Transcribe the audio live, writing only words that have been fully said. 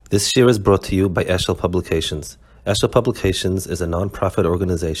This year is brought to you by Eshel Publications. Eshel Publications is a non-profit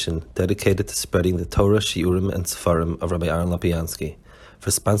organization dedicated to spreading the Torah, Shiurim, and Sefarim of Rabbi Aaron Lopiansky. For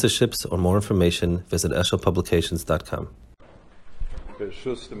sponsorships or more information, visit eshelpublications.com.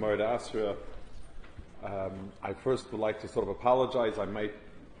 I first would like to sort of apologize. I might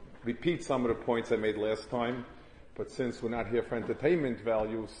repeat some of the points I made last time, but since we're not here for entertainment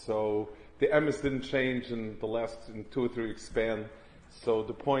value, so the emes didn't change in the last 2 or 3 weeks span. So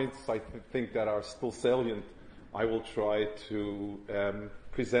the points I think that are still salient, I will try to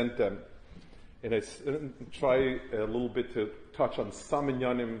present them. And I try a little bit to touch on some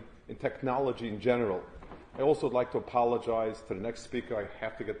inyanim in technology in general. I also would like to apologize to the next speaker. I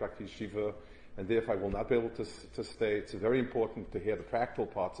have to get back to Yeshiva, and therefore I will not be able to stay. It's very important to hear the practical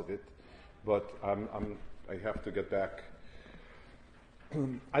parts of it, but I have to get back.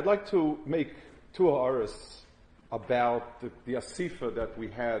 I'd like to make 2 hours about the Asifa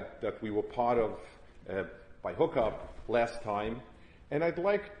that we were part of by hookup last time, and I'd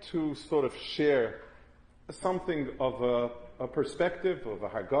like to sort of share something of a perspective, of a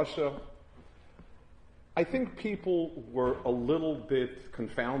hargasha. I think people were a little bit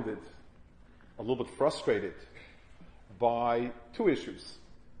confounded, a little bit frustrated by 2 issues.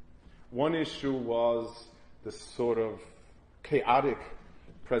 One issue was the sort of chaotic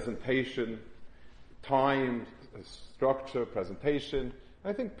presentation, time, structure, presentation.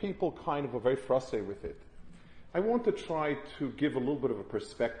 I think people kind of were very frustrated with it. I want to try to give a little bit of a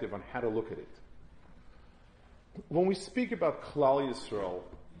perspective on how to look at it. When we speak about Klal Yisrael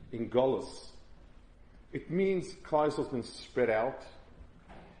in Golus, it means Klal Yisrael has been spread out,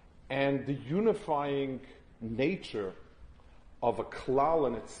 and the unifying nature of a Klal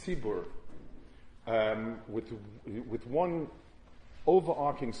and a Tzibur with one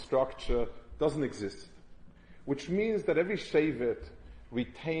overarching structure doesn't exist. Which means that every shevet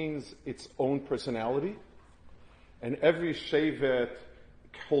retains its own personality, and every shevet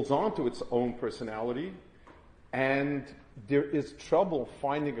holds on to its own personality, and there is trouble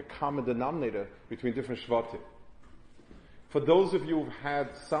finding a common denominator between different shvatim. For those of you who've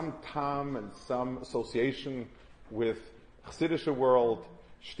had some time and some association with Chassidish world,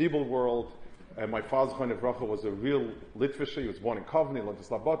 Shtibel world, my father was a real Litvisher. He was born in Kovny, learned to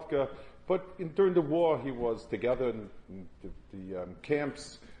Slobodka. But during the war, he was together in the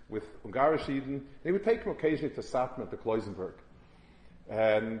camps with Ungarish Eden. They would take him occasionally to Satmar, to Kloisenberg.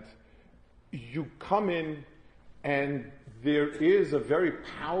 And you come in, and there is a very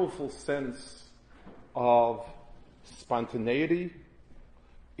powerful sense of spontaneity,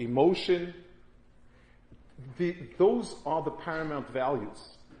 emotion. Those are the paramount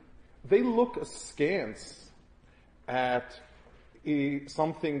values. They look askance at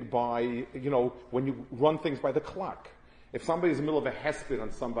something by, when you run things by the clock. If somebody's in the middle of a hesped on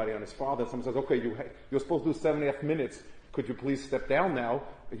somebody, on his father, someone says, okay, you're supposed to do 7.5 minutes, could you please step down now?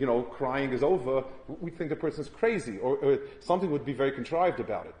 Crying is over. We think the person's crazy, or something would be very contrived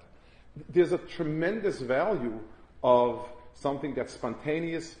about it. There's a tremendous value of something that's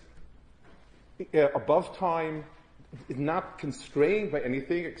spontaneous, above time, not constrained by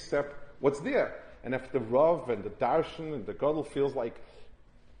anything except what's there. And if the Rav and the Darshan and the Gadol feels like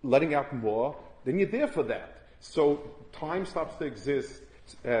letting out more, then you're there for that. So time stops to exist,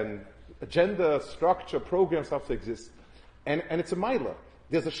 and agenda, structure, program stops to exist. And it's a Maila.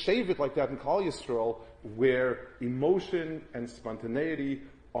 There's a shevet like that in Klal Yisrael where emotion and spontaneity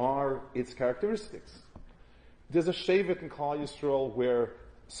are its characteristics. There's a shevet in Klal Yisrael where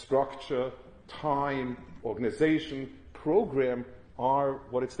structure, time, organization, program are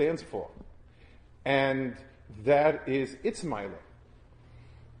what it stands for. And that is its Maila.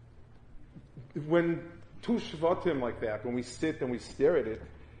 When 2 shvatim like that, when we sit and we stare at it,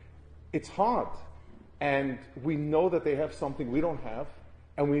 it's hard. And we know that they have something we don't have,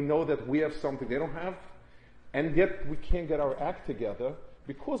 and we know that we have something they don't have, and yet we can't get our act together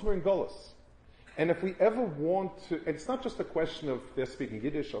because we're in Golus. And if we ever want to, and it's not just a question of they're speaking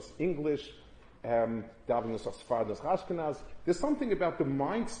Yiddish or English, Davenis or Sfardas Ashkenaz, there's something about the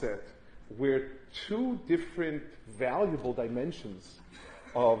mindset where 2 different valuable dimensions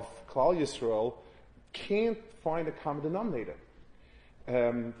of Klal Yisrael can't find a common denominator.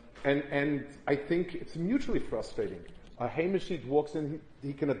 And I think it's mutually frustrating. A Hamishid walks in,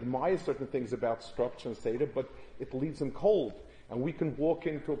 he can admire certain things about structure and Seder, but it leaves him cold. And we can walk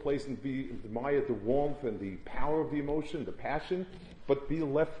into a place and admire the warmth and the power of the emotion, the passion, but be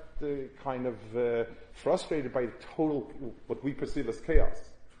left kind of frustrated by the total, what we perceive as chaos.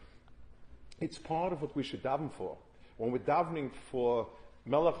 It's part of what we should daven for. When we're davening for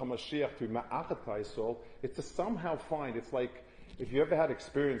Melech HaMashiach to be Ma'achat Yisrael, it's to somehow find, it's like if you ever had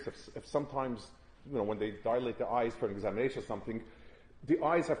experience if sometimes, when they dilate the eyes for an examination or something, the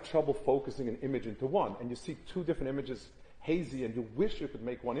eyes have trouble focusing an image into one, and you see two different images hazy, and you wish you could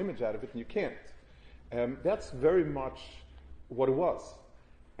make one image out of it, and you can't. That's very much what it was.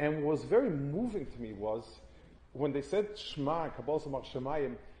 And what was very moving to me was, when they said Shema, Kabbalah Samach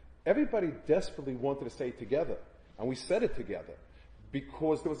Shemayim, everybody desperately wanted to say it together. And we said it together.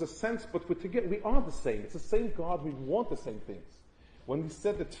 Because there was a sense, but we're together, we are the same. It's the same God, we want the same things. When we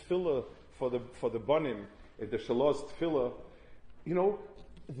said the tefillah for the Banim, the Shalosh tefillah,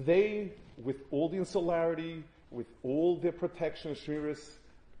 they, with all the insularity, with all their protection, shmiras,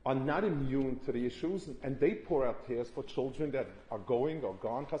 are not immune to the issues, and they pour out tears for children that are going or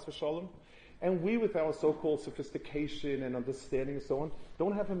gone, chas v'shalom. And we, with our so-called sophistication and understanding and so on,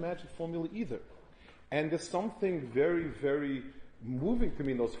 don't have a magic formula either. And there's something very, very moving to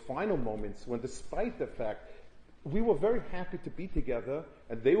me in those final moments when, despite the fact we were very happy to be together,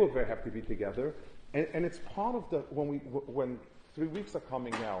 and they were very happy to be together, and it's part of when 3 weeks are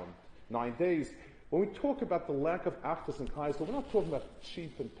coming now, 9 days, when we talk about the lack of achdus and kaisel, we're not talking about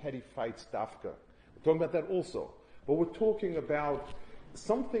cheap and petty fights, dafka. We're talking about that also. But we're talking about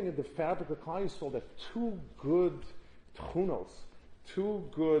something in the fabric of kaisel that two good tchunos, two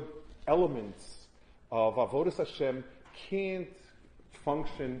good elements of avodas Hashem can't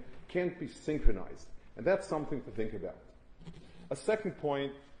function, can't be synchronized. And that's something to think about. A second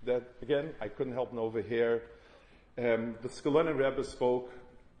point that, again, I couldn't help but overhear, the Skolena Rebbe spoke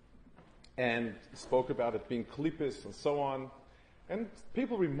about it being klipis and so on. And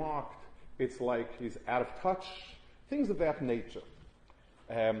people remarked it's like he's out of touch, things of that nature.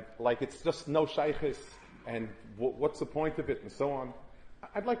 Like it's just no shaykhis, and what's the point of it, and so on.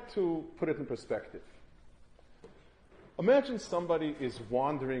 I'd like to put it in perspective. Imagine somebody is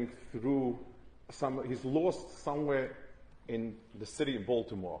wandering through he's lost somewhere in the city of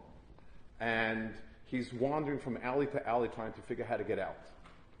Baltimore, and he's wandering from alley to alley trying to figure out how to get out.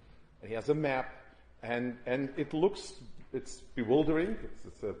 And he has a map, and it's bewildering,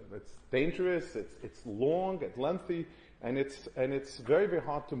 it's dangerous, it's long, it's lengthy, and it's very, very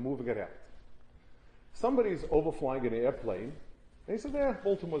hard to move and get out. Somebody's overflying an airplane, and he says,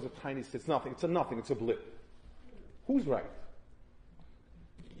 Baltimore's a tiny city, it's nothing, it's a blip. Who's right?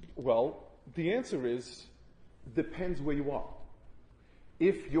 Well, the answer is, depends where you are.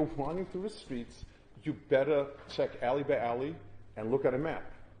 If you're wandering through the streets, you better check alley by alley and look at a map.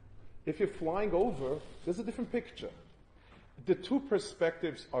 If you're flying over, there's a different picture. The two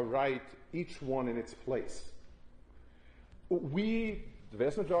perspectives are right, each one in its place. We, the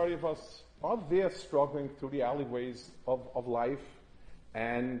vast majority of us, are there struggling through the alleyways of life.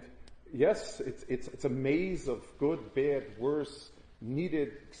 And yes, it's a maze of good, bad, worse,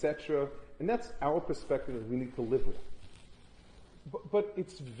 needed, etc. And that's our perspective that we need to live with. But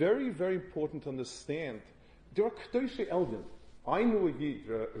it's very, very important to understand there are Kedoshei Elyon. I knew a Yid,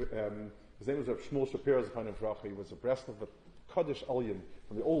 his name was Shmuel Shapiro, he was a breast of a Kaddish Elyon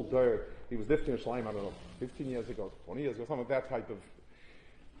from the old Dor. He was lifting a Shleim, 15 years ago, 20 years ago, something of that type of.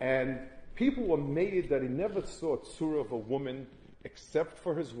 And people were made that he never saw a tzura of a woman except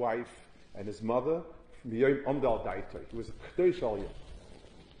for his wife and his mother. He was a Kedosh Elyon.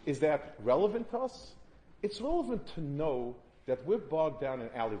 Is that relevant to us? It's relevant to know that we're bogged down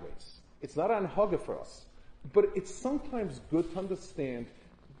in alleyways. It's not an hugger for us. But it's sometimes good to understand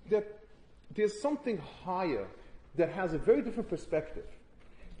that there's something higher that has a very different perspective.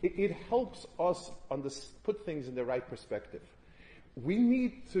 It helps us put things in the right perspective. We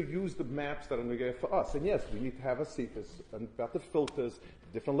need to use the maps that are going for us. And yes, we need to have a Asifas about the filters,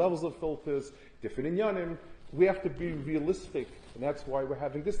 different levels of filters, different inyanim. We have to be realistic, and that's why we're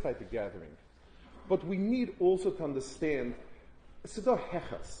having this type of gathering. But we need also to understand Siddur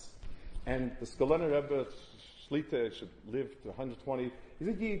Hechas. And the Skolena Rebbe Shlita should live to 120. He's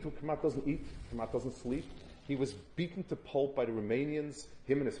a Yid who doesn't eat, doesn't sleep. He was beaten to pulp by the Romanians,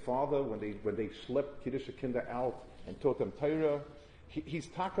 him and his father, when they schlepped Kiddush Kinder out and taught them Torah. He's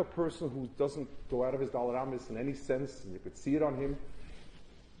taka person who doesn't go out of his dalaramis in any sense, and you could see it on him.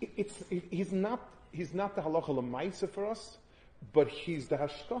 He's not the halacha l'maisa for us, but he's the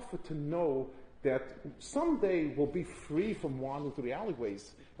hashkafa to know that someday we'll be free from wandering through the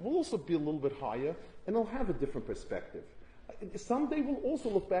alleyways, and we'll also be a little bit higher, and they'll have a different perspective. Someday we'll also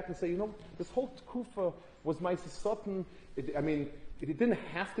look back and say, this whole kufa was Maisa Sutton. It didn't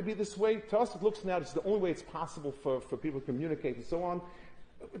have to be this way. To us, it looks now it's the only way it's possible for people to communicate and so on.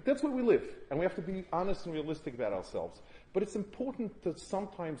 That's where we live, and we have to be honest and realistic about ourselves. But it's important to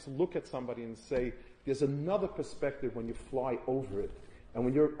sometimes look at somebody and say, there's another perspective when you fly over it, and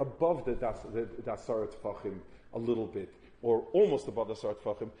when you're above the Dasarat Fachim a little bit. or almost about the Asar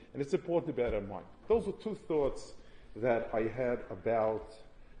Tfachim, and it's important to bear that in mind. Those were two thoughts that I had about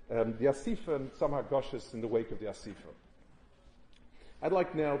the Asifa and some Hagoshes in the wake of the Asifa. I'd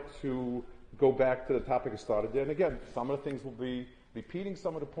like now to go back to the topic I started there, and again, some of the things will be repeating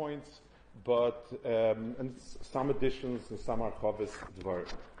some of the points, but and some additions and some archavis dvar.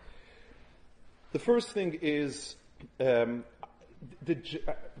 The first thing is the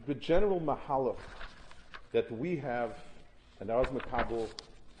general mahalach that we have, and ours makabel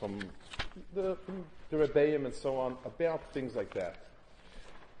from the Rebbeim and so on, about things like that.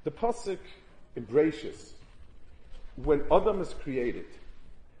 The pasuk in Bereshis, when Adam is created,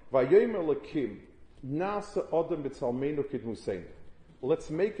 Vayom Elokim nasa Adam b'tzalmenu kidmuseinu. Let's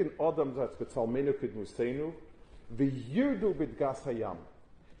make an Adam that's b'tzalmenu kidmuseinu, v'yirdu b'dgas hayam,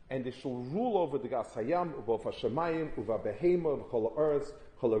 and they shall rule over the gas hayam, uva hashemayim, uva behema, v'chol ha'aretz,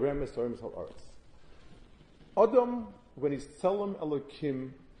 chol ha'remes, ha'remes ha'aretz. Adam, when he's Tzelem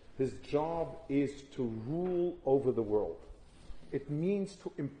Elokim, his job is to rule over the world. It means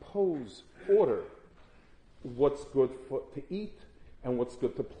to impose order, what's good to eat, and what's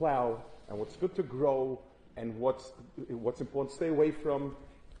good to plow, and what's good to grow, and what's important to stay away from.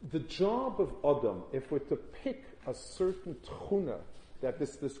 The job of Adam, if we're to pick a certain tchuna that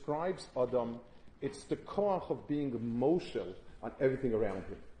this describes Adam, it's the koach of being moshel on everything around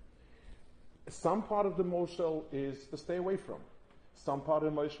him. Some part of the moshel is to stay away from. Some part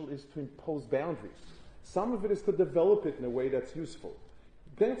of the moshel is to impose boundaries. Some of it is to develop it in a way that's useful.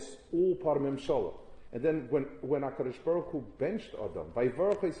 That's all part of Memshala. And then when HaKadosh Baruch Hu benched Adam,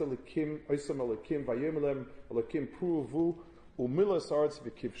 Vayvarach es Elokim, Oisam Elokim, Vayemelem, Elokim Pruvu, Umilas Arts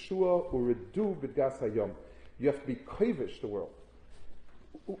V'Kivshua, Uredu B'Dgas Hayom. You have to be kovish the world.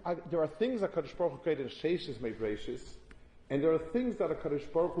 There are things that HaKadosh Baruch Hu created in Sheishes Medrashis, and there are things that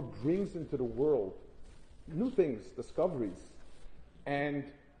HaKadosh Baruch Hu brings into the world, new things, discoveries, and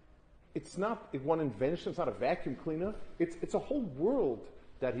it's not one invention, it's not a vacuum cleaner, it's a whole world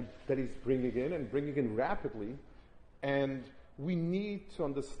that he's bringing in rapidly, and we need to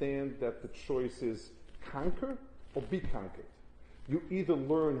understand that the choice is conquer or be conquered. You either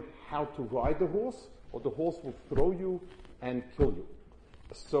learn how to ride the horse, or the horse will throw you and kill you.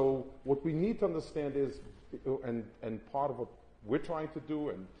 So what we need to understand is, and part of what we're trying to do,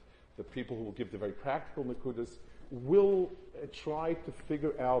 and the people who will give the very practical nekudas, will try to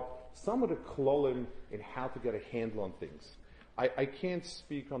figure out some of the klolim in how to get a handle on things. I can't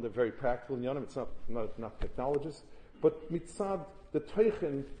speak on the very practical inyanim, it's not technologist, but mitzad, the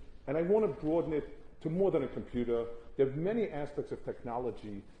teichen, and I want to broaden it to more than a computer. There are many aspects of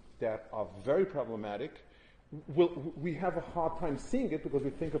technology that are very problematic. We have a hard time seeing it because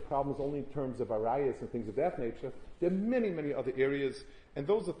we think of problems only in terms of arayas and things of that nature. There are many, many other areas, and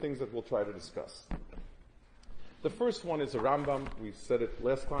those are things that we'll try to discuss. The first one is the Rambam. We said it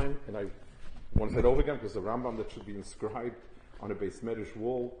last time, and I want to say it over again because the Rambam that should be inscribed on a Beis Medrash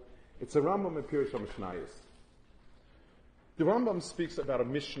wall. It's a Rambam in Pirush HaMishnayos. The Rambam speaks about a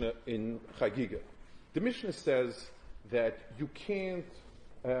Mishnah in Chagiga. The Mishnah says that you can't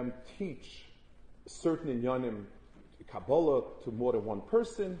teach certain inyanim, Kabbalah, to more than one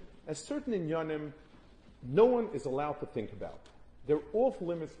person, and certain inyanim no one is allowed to think about. They're off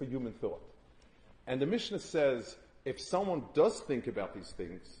limits for human thought. And the Mishnah says if someone does think about these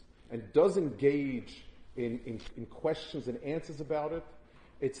things and does engage in questions and answers about it,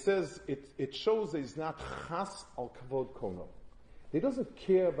 it says, it shows that he's not chas al kavod kono. He doesn't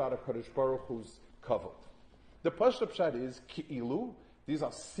care about a Kadosh Baruch Hu's kavod. The Pashup Pshat is ki'ilu. These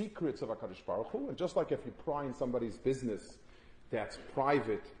are secrets of a Kadosh Baruch Hu, and just like if you pry in somebody's business that's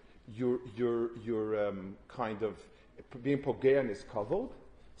private, you're kind of being pogean is kavod.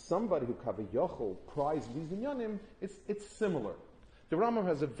 Somebody who kaviyachol pries these inyanim, it's similar. The Rambam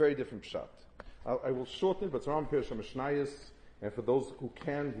has a very different pshat. I will shorten it, but it's Rambam Pirush HaMishnayos, and for those who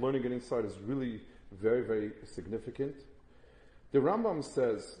can, learning it inside is really very, very significant. The Rambam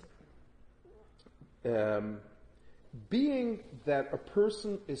says, being that a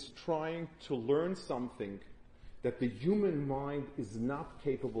person is trying to learn something that the human mind is not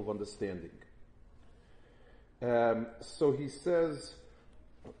capable of understanding. So he says,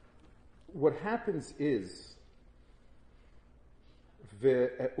 what happens is,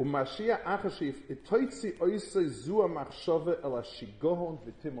 if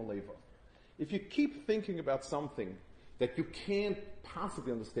you keep thinking about something that you can't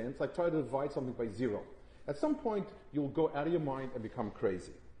possibly understand, it's like trying to divide something by zero. At some point, you'll go out of your mind and become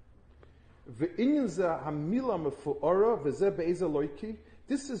crazy. This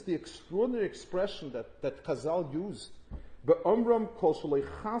is the extraordinary expression that Chazal used.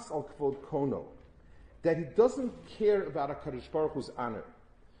 that he doesn't care about HaKadosh Baruch Hu's honor.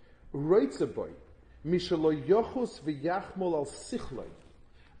 Roitzaboy, mishalo yochus v'yachmol al sichloi.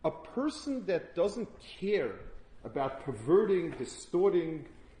 A person that doesn't care about perverting, distorting,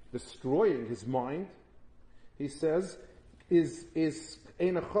 destroying his mind, he says, is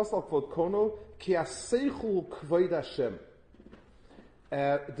ein chosal kvod kono ki ha-seichel kvoid Hashem.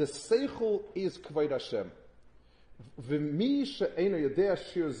 The seichel is kvoid Hashem. And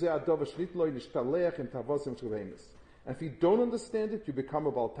if you don't understand it, you become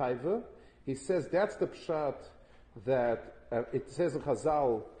a Baal Taiva. He says that's the pshat that it says in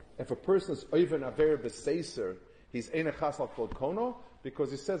Chazal, if a person is oiven aver b'seiser, he's ein chasal kvod kono, because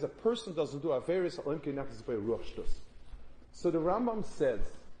he says a person doesn't do averis olimke nefesh by ruach shtus. So the Rambam says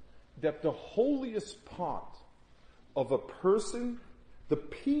that the holiest part of a person, the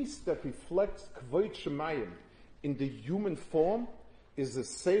piece that reflects kvod shemayim in the human form, is the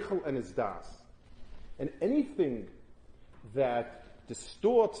seichel and his das. And anything that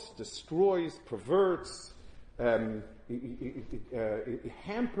distorts, destroys, perverts,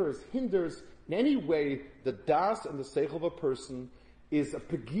 hampers, hinders in any way the das and the seichel of a person is a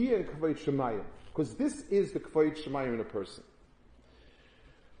pegia in kvod shemayim, because this is the kvod shemayim in a person.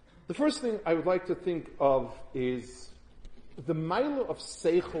 The first thing I would like to think of is the mila of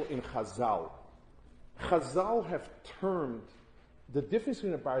seichel in Chazal. Chazal have termed the difference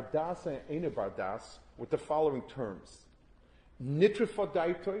between a bardas and a bardas with the following terms: nitrifa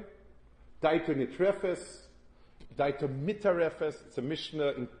daitoi, daito nitrefes, daito mitarefes. It's a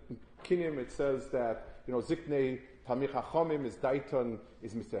Mishnah in Kinim. It says that ziknei tamich hachomim is daiton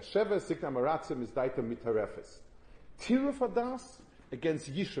is mitasheves, ziknei maratzim is daito mitarefes. Tirufadas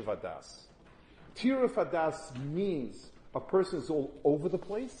against yishuvadas. Tirufadas means a person is all over the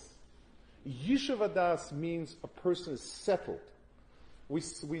place. Yishuvadas means a person is settled. We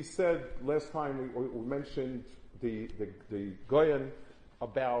said last time, we mentioned the Goyen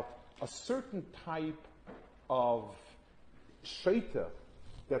about a certain type of shaita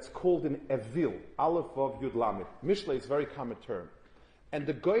that's called an evil, aleph vav yud lamed. Mishle is a very common term. And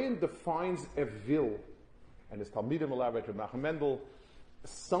the Goyen defines evil, and his Talmidim elaborate, Nachum Mendel,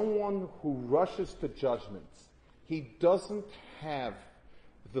 someone who rushes to judgments. He doesn't have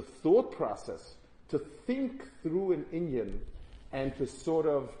the thought process to think through an inyan and to sort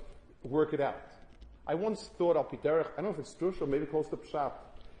of work it out. I once thought, I don't know if it's true or maybe close to Pshat,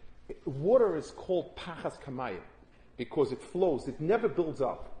 water is called pachas kamayim because it flows, it never builds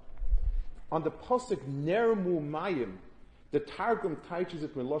up. On the pasuk nermu mayim, the Targum teaches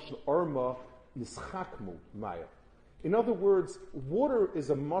it miloshen orma nischakmu mayim. In other words, water is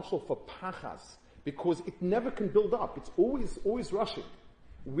a mashal for pachas because it never can build up. It's always rushing.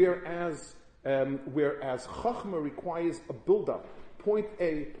 Whereas Chachma requires a build-up. Point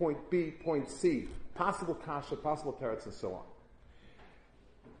A, point B, point C. Possible kasha, possible teretz, and so on.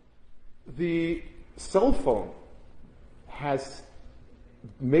 The cell phone has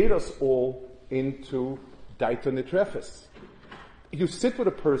made us all into daitonitrefis. You sit with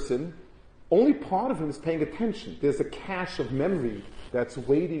a person, only part of him is paying attention. There's a cache of memory that's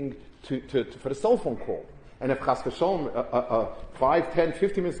waiting for the cell phone call. And if Chas v'sholom, 5, 10,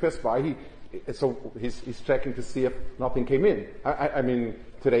 15 minutes pass by, he's checking to see if nothing came in. I mean,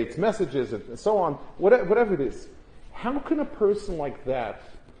 today it's messages and so on, whatever it is. How can a person like that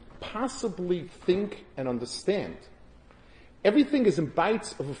possibly think and understand? Everything is in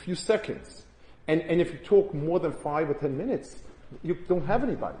bites of a few seconds. And if you talk more than 5 or 10 minutes, you don't have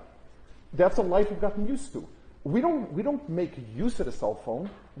anybody. That's a life we've gotten used to. We don't make use of the cell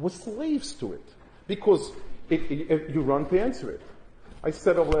phone. We're slaves to it. Because you run to answer it. I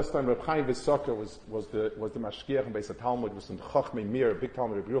said over last time, Reb Chaim V'Saka was the mashgiach in Beis Talmud, was in Chachmei Mir, a big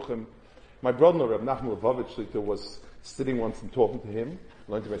Talmud of Yeruchim. My brother, Reb Nachman Levovitch, was sitting once and talking to him,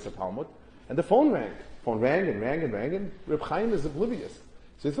 learned to Beis Talmud, and the phone rang. Phone rang and rang and rang, and Reb Chaim is oblivious.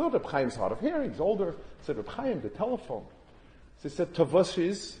 So he thought Reb Chaim's hard of hearing, he's older. He said, Reb Chaim, the telephone. So he said,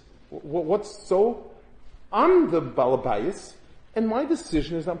 Tavashis, what's so? I'm the balabayas, and my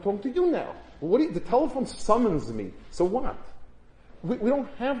decision is I'm talking to you now. The telephone summons me. So what? We don't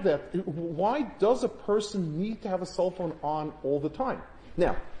have that. Why does a person need to have a cell phone on all the time?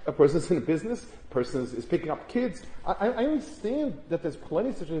 Now, a person's in a business, a person is picking up kids. I understand that there's plenty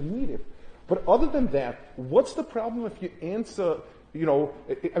of situations needed. But other than that, what's the problem if you answer,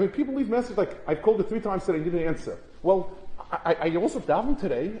 people leave messages like, I've called you 3 times today, you didn't answer. Well, I also davened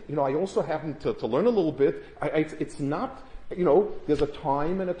today, I also happened to learn a little bit. It's not, there's a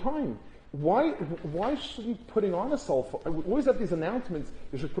time and a time. Why shouldn't putting on a cell phone, we always have these announcements,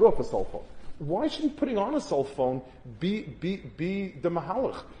 you should put off a cell phone. Why shouldn't putting on a cell phone be the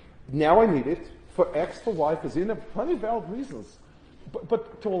mahalach? Now I need it, for X, for Y, for Z, and there are plenty of valid reasons.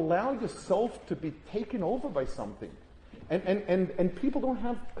 But to allow yourself to be taken over by something. And people don't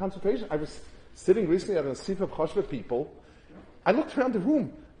have concentration. I was sitting recently at an Asifa Choshva people. I looked around the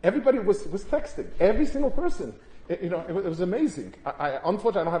room. Everybody was texting. Every single person. It was amazing.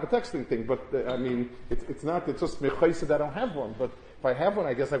 Unfortunately, I don't have a texting thing, but it's just mechoised that I don't have one. But if I have one,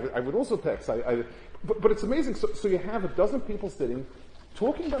 I guess I would also text. But it's amazing. So you have a dozen people sitting,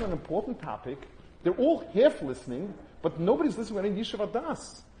 talking about an important topic. They're all half listening, but nobody's listening to any Yeshiva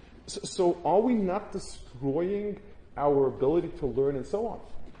Das. So are we not destroying our ability to learn and so on?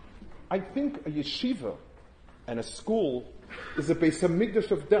 I think a yeshiva and a school is a Beis Hamikdash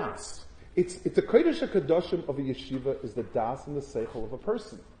of Das. It's the Kodesh HaKadoshim of a yeshiva is the Das and the Seichel of a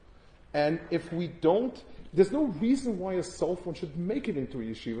person. And if we don't, there's no reason why a cell phone should make it into a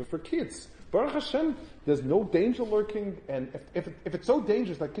yeshiva for kids. Baruch Hashem, there's no danger lurking, and if it's so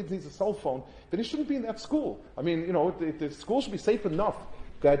dangerous that kids need a cell phone, then it shouldn't be in that school. The school should be safe enough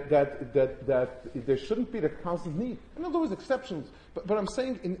that there shouldn't be the constant need. I know there was exceptions, but I'm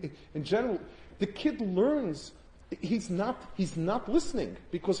saying in general, the kid learns. He's not listening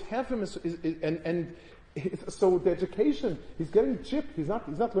because half of him so the education, he's getting gypped. He's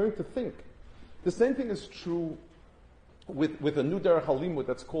not learning to think. The same thing is true with a new derech halimud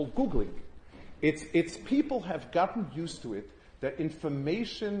that's called Googling. It's people have gotten used to it, that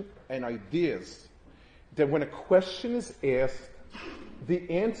information and ideas, that when a question is asked, the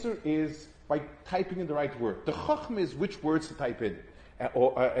answer is by typing in the right word. The chachma is which words to type in,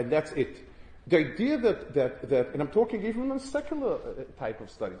 and that's it. The idea that, and I'm talking even on a secular type of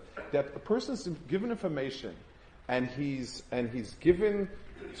study, that a person is given information and he's given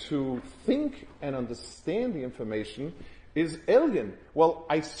to think and understand the information is alien. Well,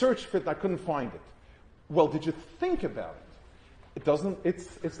 I searched for it, I couldn't find it. Well, did you think about it?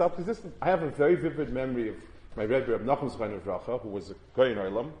 It's not existent. I have a very vivid memory of my Rebbe, Reb Nachum Zchayin Vracha, who was a Kohen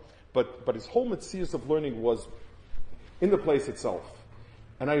Olam, but his whole metzius of learning was in the place itself.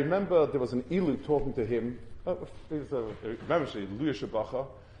 And I remember there was an Ilu talking to him, he's a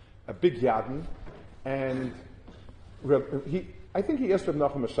big Yadin, and I think he asked Reb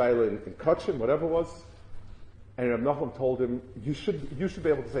Nachum a shayla in Kachim, whatever it was, and Reb Nachum told him, you should be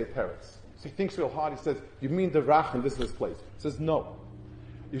able to say teretz. So he thinks real hard, he says, you mean the Rach in this place? He says, no.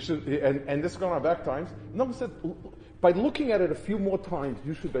 You should, and this is going on back times. Nachum said, by looking at it a few more times,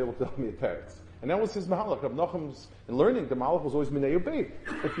 you should be able to tell me a teretz. And that was his mahalach. Reb Nachum's in learning, the mahalach was always minei ubei.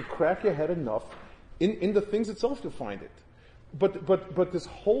 If you crack your head enough, in the things itself you'll find it. But this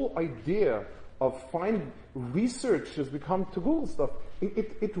whole idea of finding research has become to Google stuff.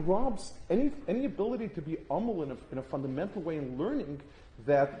 It robs any ability to be amal in a fundamental way in learning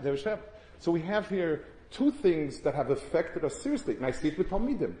that there's. So we have here two things that have affected us seriously, and I see it with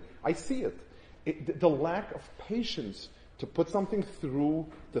Talmidim. I see it. The lack of patience to put something through,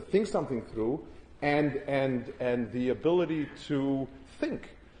 to think something through, and the ability to think.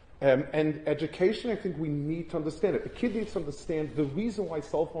 And education, I think we need to understand it. A kid needs to understand the reason why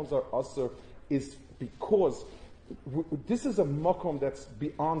cell phones are usher is because this is a makom that's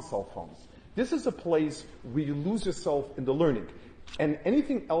beyond cell phones. This is a place where you lose yourself in the learning. And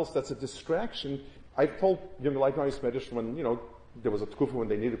anything else that's a distraction, I've told Young Life Noise Medish when, there was a tkufa when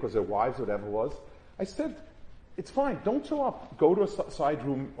they needed because their wives or whatever it was, I said, it's fine, don't show up. Go to a side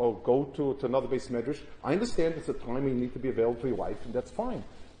room or go to another base medrash. I understand it's a time when you need to be available to your wife, and that's fine.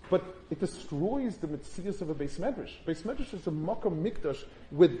 But it destroys the metzias of a base medrash. Base medrash is a makom mikdash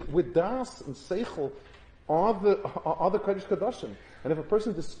with das and seichel are the kodesh kadashim. And if a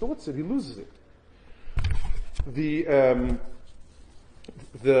person distorts it, he loses it.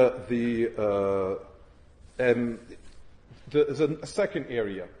 There's a second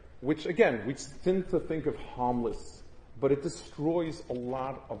area, which again, we tend to think of harmless, but it destroys a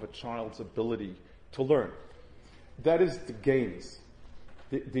lot of a child's ability to learn. That is the games.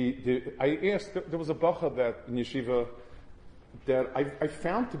 I asked, there was a bacha that in yeshiva that I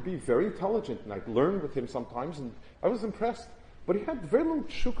found to be very intelligent, and I learned with him sometimes, and I was impressed. But he had very little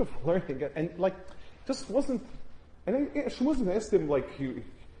shuk of learning, and just wasn't. And she wasn't asked him like he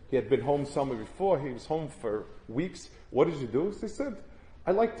had been home summer before. He was home for weeks. What did you do? So he said,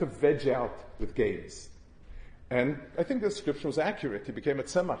 I like to veg out with games. And I think the description was accurate. He became a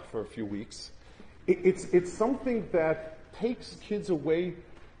tzemach for a few weeks. It's something that takes kids away.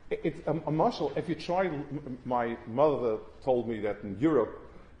 It's a marshal. If you try, my mother told me that in Europe,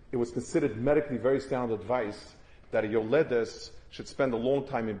 it was considered medically very sound advice that a yoledes should spend a long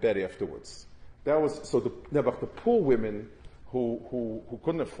time in bed afterwards. That was, so the poor women who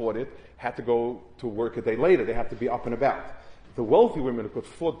couldn't afford it had to go to work a day later. They had to be up and about. the wealthy women who could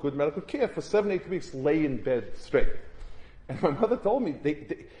afford good medical care for 7-8 weeks lay in bed straight. And my mother told me,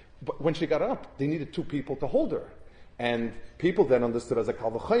 but when she got up, they needed 2 people to hold her. And people then understood as a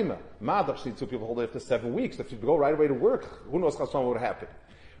kal v'chomer. Madach, she needs 2 people to hold her after 7 weeks. If you go right away to work, who knows what would happen.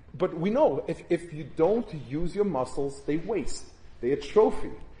 But we know, if you don't use your muscles, they waste. They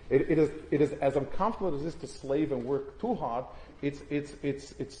atrophy. It is as uncomfortable as it is to slave and work too hard,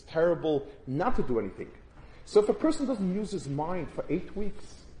 it's terrible not to do anything. So if a person doesn't use his mind for 8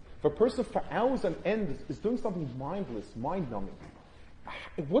 weeks, if a person for hours on end is doing something mindless, mind-numbing,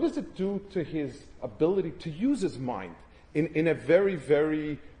 what does it do to his ability to use his mind in a very,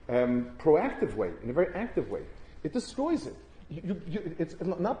 very proactive way, in a very active way? It destroys it. It's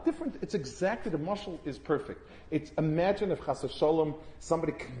not different. It's exactly, the muscle is perfect. Imagine if Chas Shalom,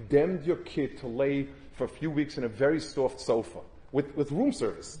 somebody condemned your kid to lay for a few weeks in a very soft sofa with room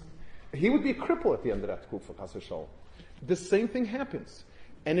service. He would be a cripple at the end of that group for Chas Shalom. The same thing happens.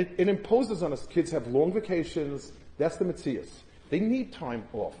 And it imposes on us. Kids have long vacations. That's the Metzias. They need time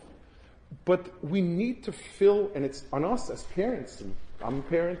off. But we need to fill, and it's on us as parents. And I'm a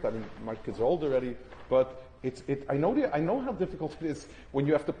parent. I mean, my kids are old already. But I know how difficult it is when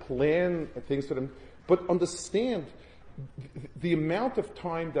you have to plan things for them. But understand the amount of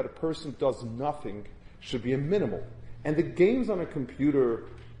time that a person does nothing should be a minimal. And the games on a computer,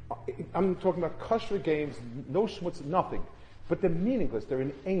 I'm talking about kosher games, no schmutz, nothing. But they're meaningless, they're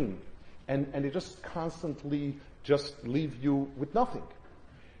inane. And they just constantly just leave you with nothing.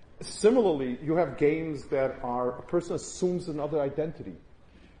 Similarly, you have games that a person assumes another identity.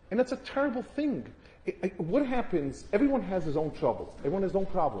 And that's a terrible thing. What happens, everyone has his own troubles. Everyone has his own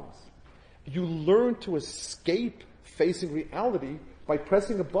problems. You learn to escape facing reality by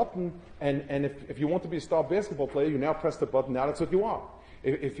pressing a button, and if you want to be a star basketball player, you now press the button, now that's what you are.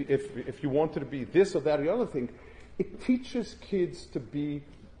 If you wanted to be this or that or the other thing, it teaches kids to be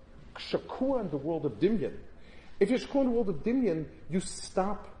shakua in the world of Dimyan. If you're shakua in the world of Dimyan, you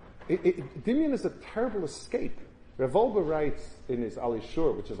stop. Dimyan is a terrible escape. Rav Wolbe writes in his Ali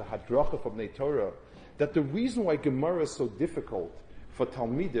Shur, which is a hadracha from Bnei Torah, that the reason why Gemara is so difficult for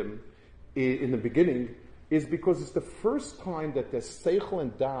Talmidim in the beginning is because it's the first time that their Seichel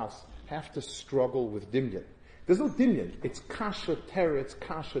and Das have to struggle with Dimyan. There's no Dimyan. It's kasha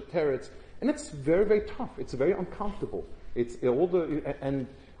teretz, and it's very, very tough. It's very uncomfortable. And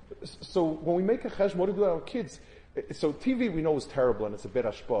so when we make a cheshbon, what do we do with our kids? So TV we know is terrible and it's a bit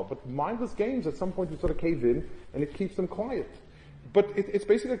ashpa, but mindless games at some point we sort of cave in and it keeps them quiet. But it's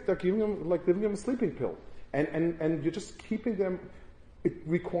basically like giving them a sleeping pill. And you're just keeping them. It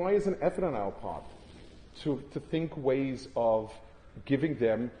requires an effort on our part to think ways of giving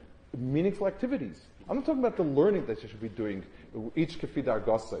them meaningful activities. I'm not talking about the learning that you should be doing, each kefid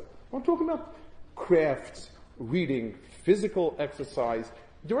argosai. I'm talking about crafts, reading, physical exercise.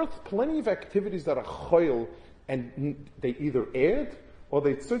 There are plenty of activities that are choil, and they either add or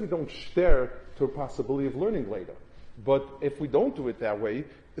they certainly don't stare to a possibility of learning later. But if we don't do it that way,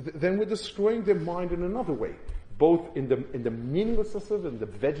 then we're destroying their mind in another way, both in the meaninglessness of it and the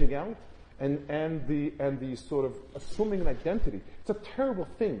vegging out, and the sort of assuming an identity. It's a terrible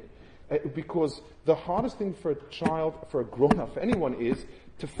thing, because the hardest thing for a child, for a grown-up, for anyone, is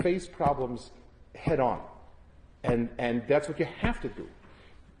to face problems head on, and that's what you have to do.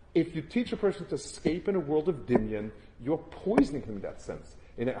 If you teach a person to escape in a world of Dimyan, you're poisoning him in that sense.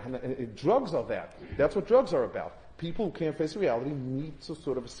 Drugs are that. That's what drugs are about. People who can't face reality need to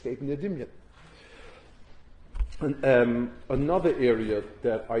sort of escape in their Dimyan. Another area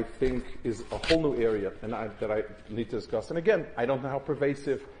that I think is a whole new area, and that I need to discuss. And again, I don't know how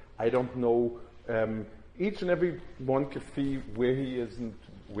pervasive. I don't know. Each and every one can see where he is and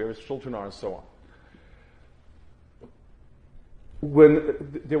where his children are, and so on.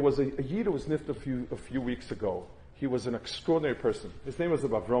 When there was a Yid who was nifted a few weeks ago, he was an extraordinary person. His name was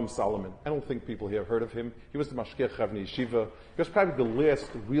Avram Solomon. I don't think people here have heard of him. He was the Mashgiach Chavnei Yeshiva. He was probably the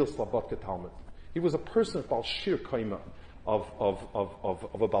last real Slabotka Talmud. He was a person of Bal Shir Kaima, of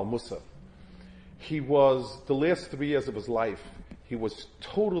a Bal Musa. He was, the last 3 years of his life, he was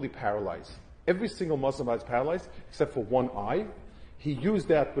totally paralyzed. Every single Muslim was paralyzed, except for one eye. He used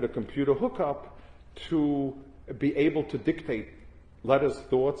that with a computer hookup to be able to dictate letters,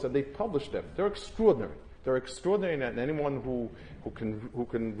 thoughts, and they published them. They're extraordinary. They're extraordinary, and anyone who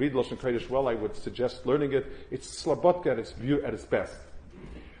can read Lashon Kodesh well, I would suggest learning it. It's Slabotka at its best.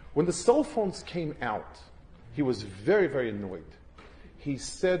 When the cell phones came out, he was very, very annoyed. He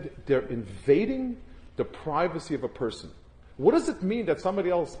said, they're invading the privacy of a person. What does it mean that somebody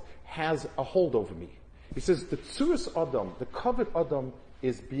else has a hold over me? He says, the tzuras Adam, the covet Adam,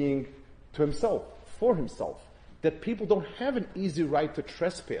 is being to himself, for himself. that people don't have an easy right to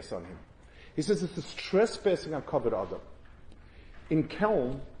trespass on him. He says this is trespassing on Kavod Adam. In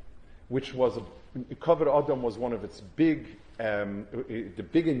Kelm, which was Kavod Adam was one of its big, the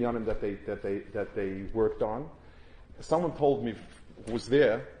big inyanim that they worked on. Someone told me who was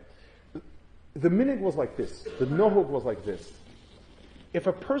there. The minhag was like this. The nohug was like this. If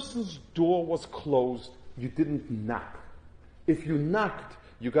a person's door was closed, you didn't knock. If you knocked,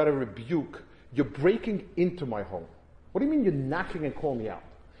 you got a rebuke. You're breaking into my home. What do you mean you're knocking and calling me out?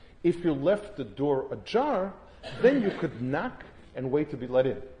 If you left the door ajar, then you could knock and wait to be let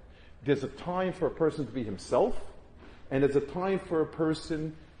in. There's a time for a person to be himself, and there's a time for a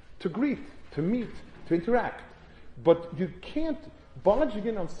person to greet, to meet, to interact. But you can't, barging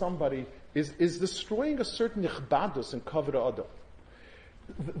in on somebody is destroying a certain ichbadus and kavod adam.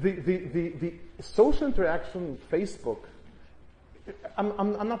 The social interaction, Facebook,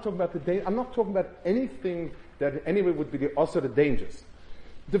 I'm not talking about I'm not talking about anything that anyway would be also the dangers.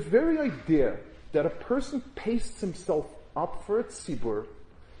 The very idea that a person pastes himself up for a tzibur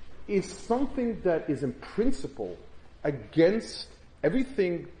is something that is in principle against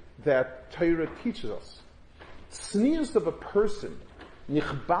everything that Torah teaches us. Tznius of a person,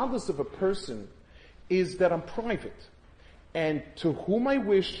 nichbadus of a person, is that I'm private. And to whom I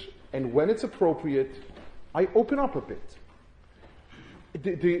wish, and when it's appropriate, I open up a bit. By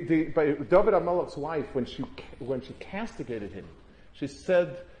David HaMelech's wife, when she castigated him, she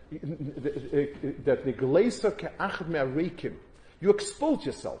said that you exposed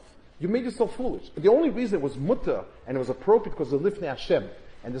yourself. You made yourself foolish. The only reason it was mutter and it was appropriate because of lifnei Hashem.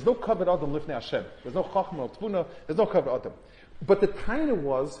 And there's no kavod adam lifnei Hashem. There's no chachma or tfuna. There's no kavod adam. But the taina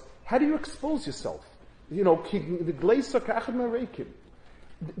was, how do you expose yourself? You know, the gleisa ka'achad me'areikim.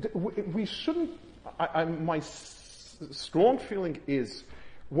 We shouldn't. My strong feeling is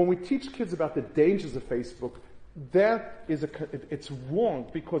when we teach kids about the dangers of Facebook, it's wrong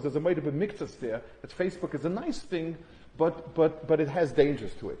because there's a might of a mixus there that Facebook is a nice thing, but it has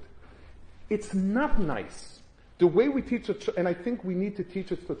dangers to it. It's not nice. The way we teach it, and I think we need to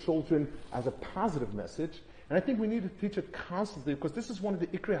teach it to children as a positive message, and I think we need to teach it constantly because this is one of the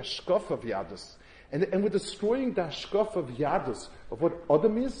ikri hashkaf of Yadus. And we're destroying the hashkaf of Yadus, of what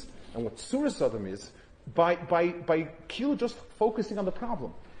Adam is and what Suras Adam is, by Kilo just focusing on the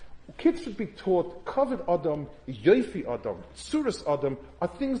problem. Kids should be taught Kavod Adam, Yofi Adam, Suras Adam are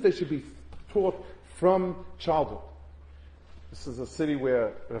things they should be taught from childhood. This is a city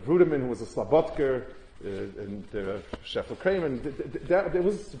where Rav Ruderman, who was a Slabotker, and Sheffer Kramer, that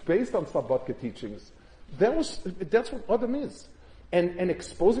was based on Slabotker teachings. That's what Adam is. And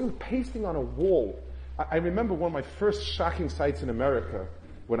exposing, pasting on a wall. I remember one of my first shocking sights in America.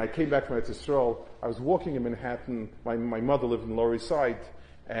 When I came back from Eretz Yisrael, I was walking in Manhattan. My mother lived in Lower East Side,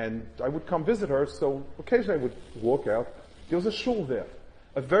 and I would come visit her, so occasionally I would walk out. There was a shul there,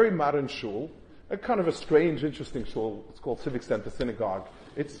 a very modern shul, a kind of a strange, interesting shul. It's called Civic Center Synagogue.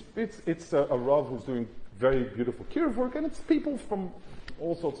 It's a Rav who's doing very beautiful kiruv work, and it's people from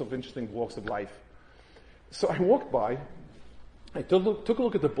all sorts of interesting walks of life. So I walked by, I took a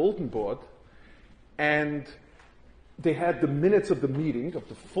look at the bulletin board, and they had the minutes of the meeting, of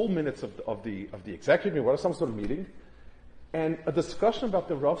the full minutes of the executive meeting, some sort of meeting, and a discussion about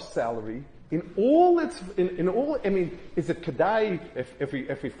the Rav's salary in all, is it Kedai,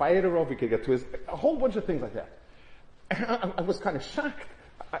 if we fire the Rav, we could get to his, a whole bunch of things like that. And I was kind of shocked.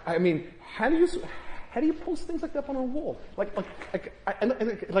 I mean, how do you post things like that on a wall?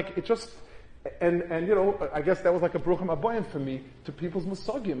 And you know, I guess that was like a bruchim abayim for me to people's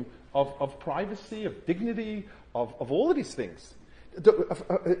musagim of privacy, of dignity, of all of these things.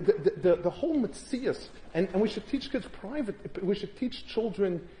 The whole mitzias, and we should teach kids we should teach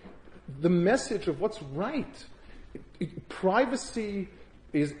children the message of what's right. Privacy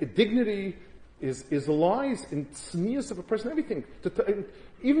is dignity, is lies, and tznius of a person, everything.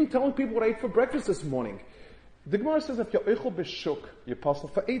 Even telling people what I ate for breakfast this morning. The Gemara says if you're eichel b'shuk, you're possible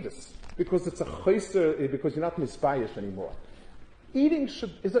for edus, because it's a chayser, because you're not misbayish anymore. Eating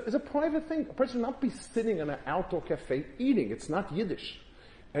is a private thing. A person should not be sitting in an outdoor cafe eating. It's not Yiddish.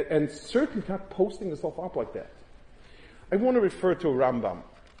 And certainly not posting yourself up like that. I want to refer to a Rambam.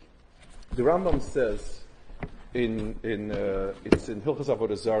 The Rambam says it's in Hilchos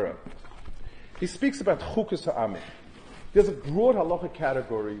Avodah Zarah. He speaks about Chukas Ha'amin. There's a broad halacha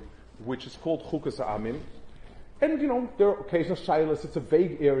category which is called Chukas Ha'amin. And, you know, there are occasional shilas. It's a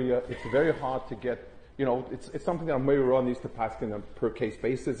vague area. It's very hard to get, you know, it's something that Meir needs to pass on a per case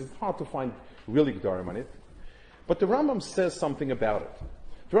basis. It's hard to find really gedarim on it. But the Rambam says something about it.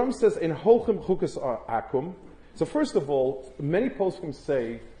 The Rambam says, in Holchem Chukas Akum. So first of all, many poskim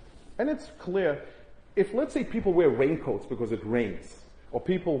say, and it's clear, if let's say people wear raincoats because it rains, or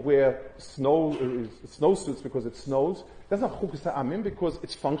people wear snowsuits because it snows, that's not chukas ha'amim because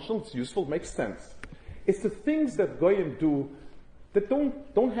it's functional, it's useful, it makes sense. It's the things that goyim do that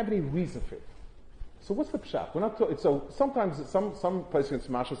don't have any reason for it. So what's the pshat? We're not so sometimes some places it's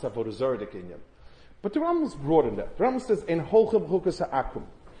mashas avodah zarah kinyan, but the Rambam is broader than that. The Rambam says in holchem chukas ha'akum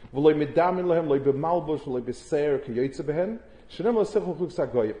v'loy medamin lehem loy b'malbush v'loy b'seir k'yoytze behen shenem l'sechol chukas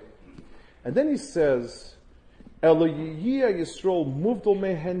ha'goyim. And then he says, Elo yiyah Yisrael muvdol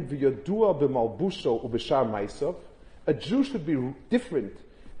mehen v'yadua b'malbusho u'b'shar ma'isov. A Jew should be different,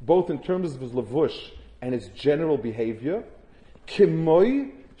 both in terms of his levush and his general behavior.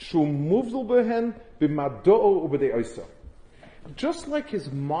 Kimoi shu muvdol behen b'mado'o u'b'de'oisa. Just like his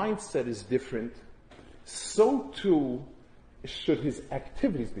mindset is different, so too should his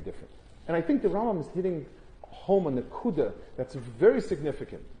activities be different. And I think the Rambam is hitting home on the kuda that's very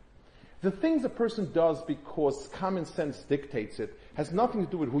significant. The things a person does because common sense dictates it has nothing to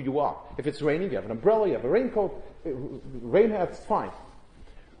do with who you are. If it's raining, you have an umbrella, you have a raincoat, rain hat, it's fine.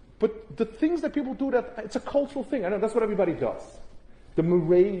 But the things that people do, that it's a cultural thing. I know that's what everybody does. The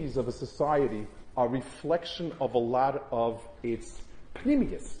mores of a society are reflection of a lot of its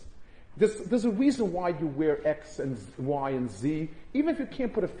pnimius. There's a reason why you wear X and Y and Z, even if you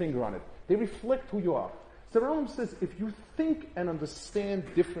can't put a finger on it. They reflect who you are. So the Rambam says, if you think and understand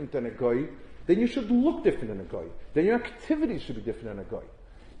different than a guy, then you should look different than a guy. Then your activities should be different than a guy.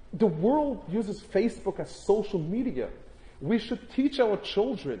 The world uses Facebook as social media. We should teach our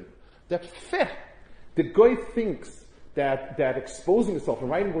children that the guy thinks that exposing yourself and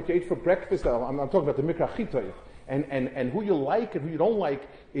writing what you ate for breakfast, I'm talking about the mikra chitoy, and who you like and who you don't like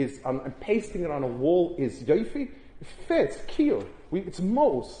is, and pasting it on a wall is yoifi. It's kiyur. It's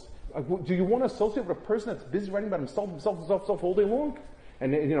most. Do you want to associate with a person that's busy writing about himself all day long?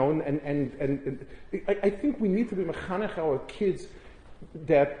 And I think we need to be mechanech our kids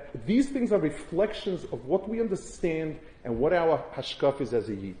that these things are reflections of what we understand and what our hashkaf is as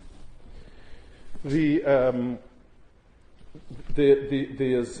a yid.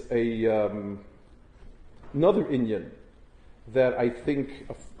 There's another inyan that I think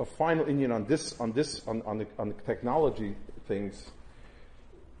a final inyan on the technology things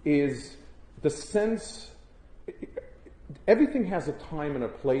is the sense, everything has a time and a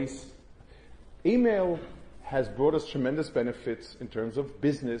place. Email has brought us tremendous benefits in terms of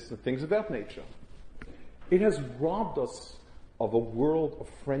business and things of that nature. It has robbed us of a world of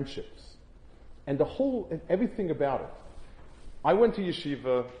friendships and everything about it. I went to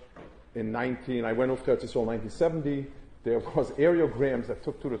yeshiva I went off to Eretz Yisrael in 1970. There was aerograms that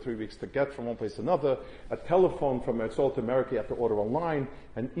took 2 to 3 weeks to get from one place to another. A telephone from Eretz Yisrael to America you had to order online,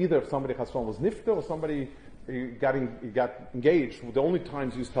 and either if somebody was nifta or somebody got engaged. The only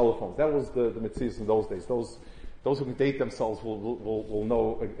times used telephones. That was the mitzvahs in those days. Those who can date themselves will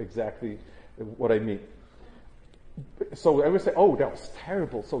know exactly what I mean. So I would say, "Oh, that was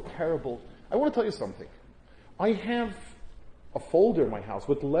terrible, so terrible." I want to tell you something. I have a folder in my house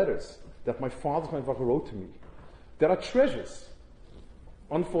with letters that my father wrote to me. There are treasures.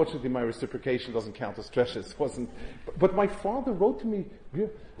 Unfortunately, my reciprocation doesn't count as treasures. But my father wrote to me.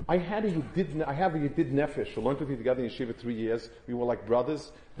 I have a Yedid Nefesh. We learned with me together in yeshiva 3 years. We were like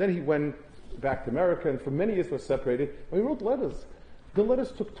brothers. Then he went back to America, and for many years we were separated. But he wrote letters. The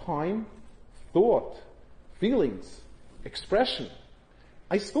letters took time, thought, feelings, expression.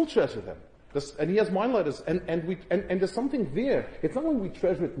 I still treasure them. And he has my letters, and there's something there. It's not only we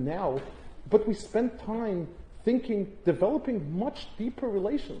treasure it now, but we spend time thinking, developing much deeper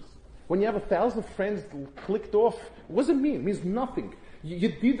relations. When you have 1,000 friends clicked off, what does it mean? It means nothing.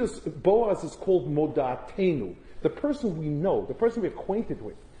 Yedidus Boaz is called Modatenu, the person we know, the person we're acquainted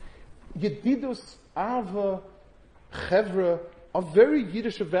with. Yedidus Ava Chevra are very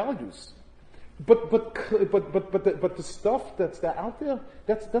Yiddish values. But the stuff that's out there,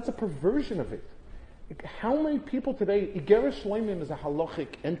 that's a perversion of it. How many people today, Igerish Shleimim is a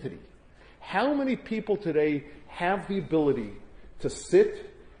halachic entity. How many people today have the ability to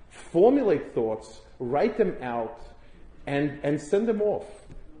sit, formulate thoughts, write them out, and send them off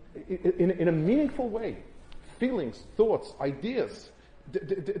in a meaningful way? Feelings, thoughts, ideas.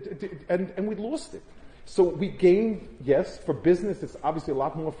 And we lost it. So we gained, yes, for business it's obviously a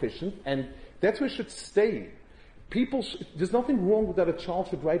lot more efficient, and that's where it should stay. There's nothing wrong with that a child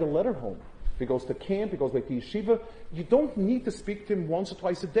should write a letter home. If he goes to camp, he goes back to yeshiva, you don't need to speak to him once or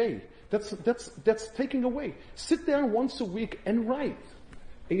twice a day. That's taking away. Sit down once a week and write.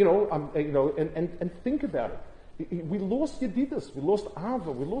 And think about it. We lost Yedidus, we lost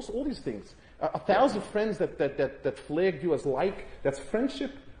Ava, we lost all these things. 1,000 friends that flagged you as like, that's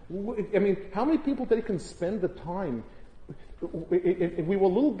friendship. I mean, how many people they can spend the time? We were a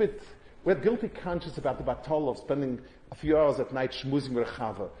little bit, we had guilty conscience about the battle of spending a few hours at night schmoozing with a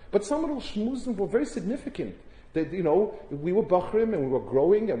chava. But some of those schmoozing were very significant. That, we were bachrim and we were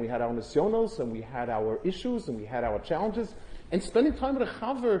growing and we had our nisyonos and we had our issues and we had our challenges. And spending time with a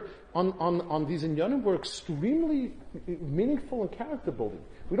chaver on these inyanim were extremely meaningful and character building.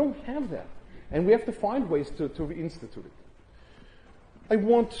 We don't have that. And we have to find ways to reinstitute it. I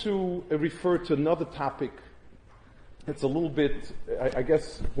want to refer to another topic. It's a little bit, I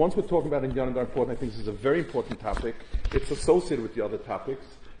guess, once we're talking about inyanim that are important, I think this is a very important topic. It's associated with the other topics,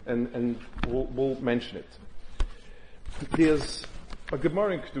 and we'll mention it. There's a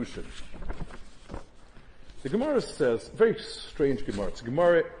Gemara in Kedushin. The Gemara says, very strange Gemara. It's a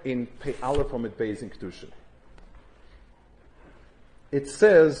Gemara in Pei Aleph Amid Beis in Kedushin. It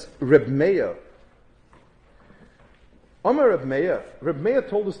says, Reb Meir. Amar Reb Meir. Reb Meir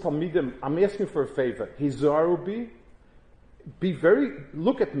told his Talmidim, I'm asking for a favor. Hizarubi,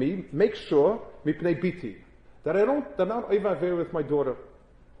 look at me, make sure, mipnei biti, that I'm not over with my daughter.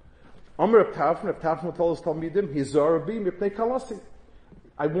 Amar Reb Tavon told his Talmidim, Hizarubi, mipnei kalasi.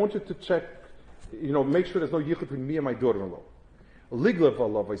 I want you to check, make sure there's no yichud between me and my daughter-in-law. Liglev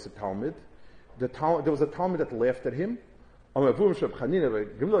alav is a Talmud. There was a Talmud that laughed at him. And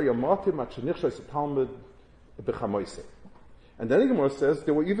then the Gemara says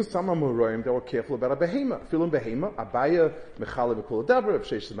there were even some Amoraim that were careful about a behema, filum behema, abaya, mechala v'kol adabra,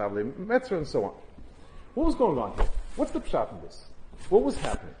 v'sheish mavle metzra, and so on. What was going on here? What's the pshat in this? What was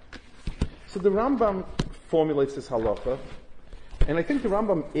happening? So the Rambam formulates this halacha, and I think the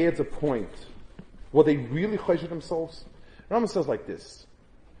Rambam adds a point. Were they really chayshah themselves? The Rambam says like this: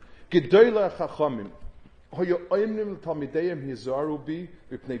 Gedoylei chachamim hoyo oimnim l'talmideihem hizaru bi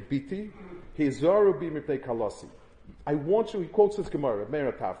mipnei biti, hizaru bi mipnei kalasi. I want you. He quotes this Gemara,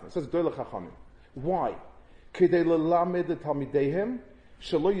 Meir Tafna. It says Gedoylei chachamim. Why? Kedei lelamed l'talmideihem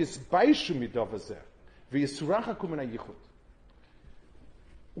shelo yisbaishu midavazeh v'yisurachaku min hayichud.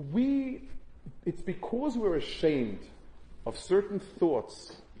 It's because we're ashamed of certain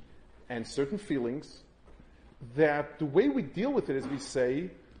thoughts and certain feelings that the way we deal with it is we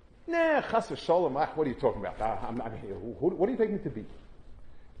say, nah, chas v'shalom, what are you talking about? What do you take me to be?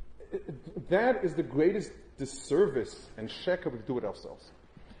 That is the greatest disservice and sheker we do it ourselves.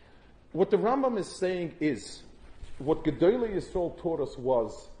 What the Rambam is saying is, what Gedolei Yisrael taught us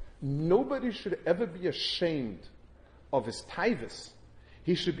was, nobody should ever be ashamed of his taivas.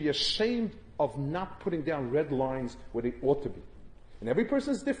 He should be ashamed of not putting down red lines where they ought to be. And every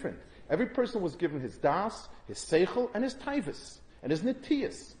person is different. Every person was given his das, his seichel, and his taivas, and his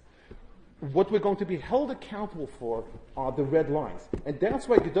nitiyas. What we're going to be held accountable for are the red lines. And that's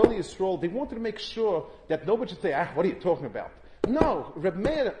why Gedolei Yisrael, they wanted to make sure that nobody should say, what are you talking about? No, Reb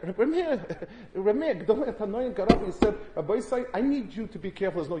Meir, Gedolei Tanoim got up and he said, Rabbi Yisai, I need you to be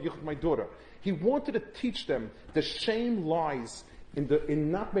careful, there's no yichud my daughter. He wanted to teach them the shame lies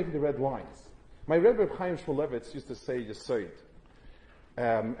in not making the red lines. My Rebbe Reb Chaim Shmulevitz used to say Yesoid.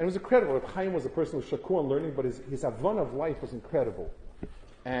 And it was incredible. Reb Chaim was a person who was shakur on learning, but his avon of life was incredible.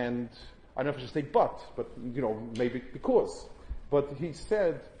 And I don't know if I should say but maybe because. But he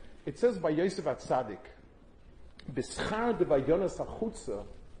said, it says by Yosef Atzadik, B'schar de vayonas achutza,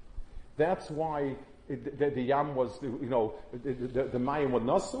 that's why the yam was, the mayim was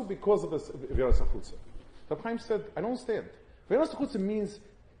nasu, because of the vayonas achutza. Reb Chaim said, I don't understand. Vayonas achutza means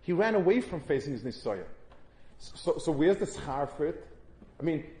he ran away from facing his nisoya. So where's the schar for it? I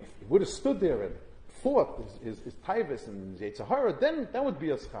mean, if he would have stood there and fought his taivas and his Yetzirah, then that would be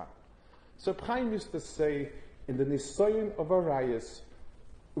a schar. So Chaim used to say, in the nisoyin of Arayas,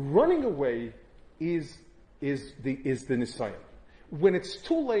 running away is the nisoyin. When it's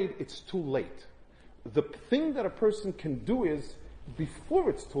too late, it's too late. The thing that a person can do is,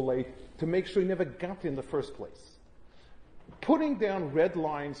 before it's too late, to make sure he never got there in the first place. Putting down red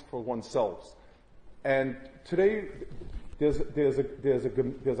lines for oneself. And today, there's a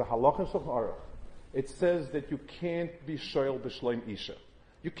halacha in Shulchan Aruch. It says that you can't be shoyel b'shleim isha.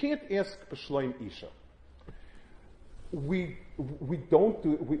 You can't ask b'shleim isha. We do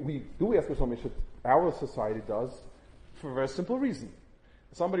ask b'shleim isha. Our society does, for a very simple reason.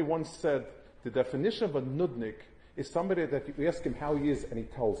 Somebody once said the definition of a nudnik is somebody that you ask him how he is and he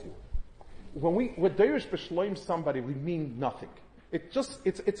tells you. When we're derish b'shleim somebody, we mean nothing.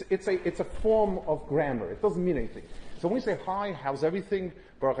 It's a form of grammar. It doesn't mean anything. So when we say, hi, how's everything?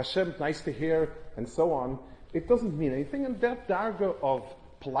 Baruch Hashem, nice to hear, and so on, it doesn't mean anything. And that darga of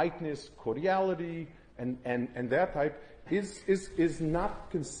politeness, cordiality, and that type is not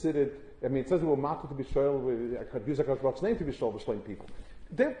considered. I mean, it says we were matter to be shoyel, I could use HaKadosh Baruch's name to be shoyel b'shleim people.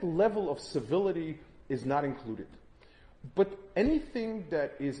 that level of civility is not included. But anything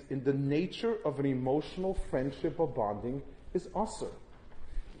that is in the nature of an emotional friendship or bonding is usher.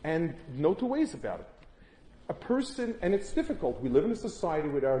 And no two ways about it. A person, and it's difficult, we live in a society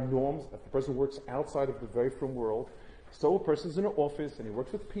with our norms. If the person works outside of the very firm world, so a person's in an office and he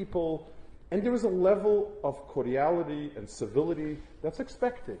works with people, and there is a level of cordiality and civility that's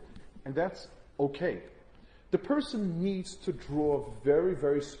expected, and that's okay. The person needs to draw very,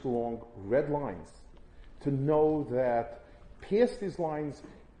 very strong red lines to know that past these lines,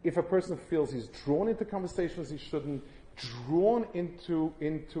 if a person feels he's drawn into conversations he shouldn't, drawn into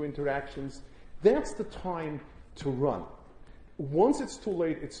interactions, that's the time to run. Once it's too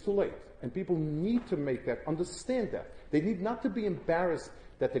late, it's too late. And people need to make that, understand that. They need not to be embarrassed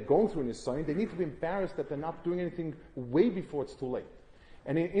that they're going through an assignment. They need to be embarrassed that they're not doing anything way before it's too late.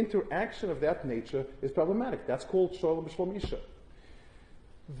 And an interaction of that nature is problematic. That's called Sholem B'Shlom Isha.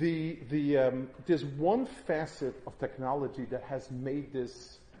 There's one facet of technology that has made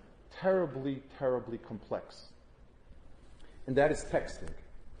this terribly, terribly complex. And that is texting.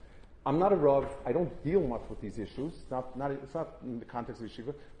 I'm not a Rav. I don't deal much with these issues. It's not in the context of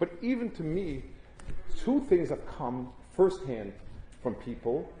Yeshiva. But even to me, two things have come firsthand from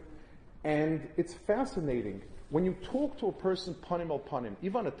people. And it's fascinating. When you talk to a person, panim el panim,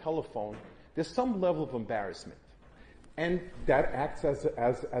 even on a telephone, there's some level of embarrassment. And that acts as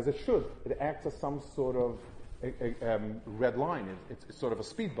it should. It acts as some sort of red line. It's sort of a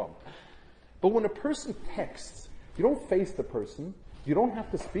speed bump. But when a person texts, you don't face the person. You don't have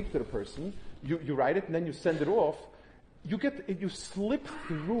to speak to the person. You write it and then you send it off. You slip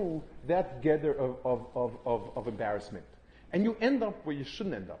through that gather of embarrassment. And you end up where you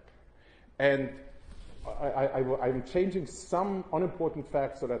shouldn't end up. And I'm changing some unimportant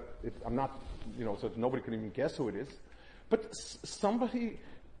facts so that I'm not, so that nobody can even guess who it is. But somebody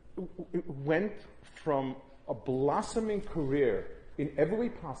went from a blossoming career in every way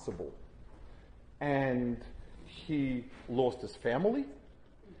possible, and he lost his family,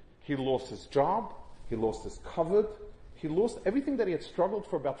 he lost his job, he lost his covered, he lost everything that he had struggled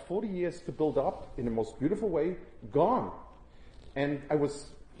for about 40 years to build up in the most beautiful way, gone. And I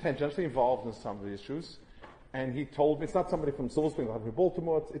was tangentially involved in some of the issues, and he told me, it's not somebody from Silver Spring, from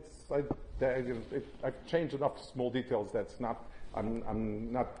Baltimore, I've changed enough small details that's not,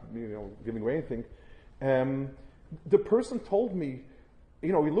 I'm not, giving away anything. The person told me,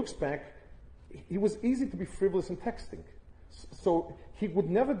 he looks back, it was easy to be frivolous in texting. So he would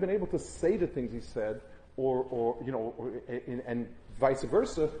never have been able to say the things he said, and vice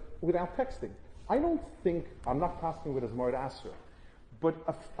versa, without texting. I don't think, I'm not passing with his Moed Asher, but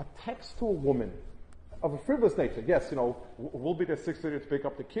a text to a woman of a frivolous nature, yes, we'll be there 6:30 to pick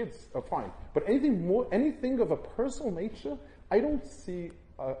up the kids, fine. But anything of a personal nature, I don't see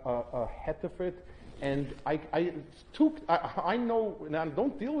a het of it. And I know, and I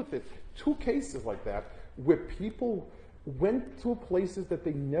don't deal with it, two cases like that, where people went to places that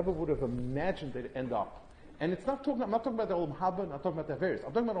they never would have imagined they'd end up. And I'm not talking about the Olam Haba, I'm not talking about the various.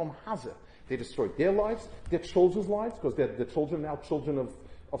 I'm talking about Olam Hazeh. They destroyed their lives, their children's lives, because the children are now children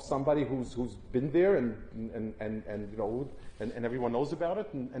of somebody who's been there and everyone knows about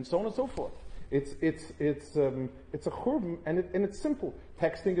it, and so on and so forth. It's a churban, and it's simple.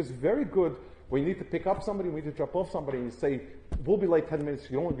 Texting is very good. When you need to pick up somebody, we need to drop off somebody, and you say, we'll be late 10 minutes,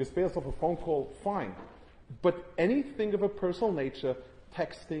 you don't want to spare yourself a phone call, fine. But anything of a personal nature,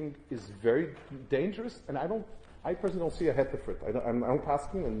 texting is very dangerous, and I personally don't see a het for it. I'm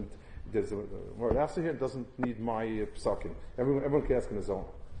asking, and there's a word answer here, it doesn't need my psakim. Everyone can ask on his own.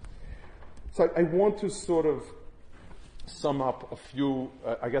 So I want to sort of sum up a few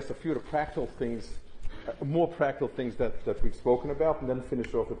of the practical things, more practical things that we've spoken about, and then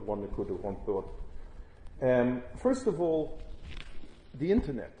finish off with one thought. First of all, the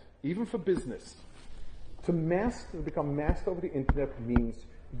internet, even for business, to become master over the internet means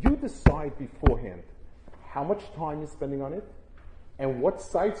you decide beforehand how much time you're spending on it, and what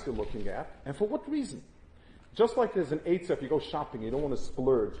sites you're looking at, and for what reason. Just like there's an Eitzah, if you go shopping, you don't want to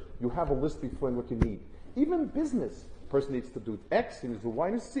splurge, you have a list beforehand what you need. Even business, person needs to do X, he needs to do Y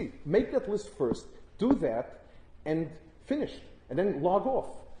and Z. Make that list first, do that, and finish, and then log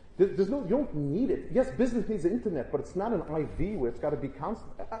off. You don't need it. Yes, business needs the internet, but it's not an IV where it's got to be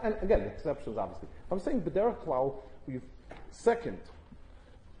constant. And again, exceptions, obviously. I'm saying B'derech Klal. Second,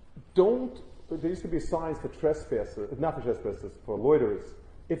 there used to be signs for trespassers, not for trespassers, for loiterers.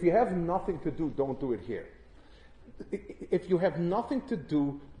 If you have nothing to do, don't do it here. If you have nothing to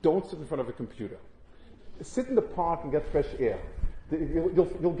do, don't sit in front of a computer. Sit in the park and get fresh air.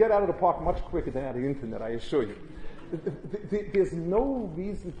 You'll get out of the park much quicker than out of the internet, I assure you. There's no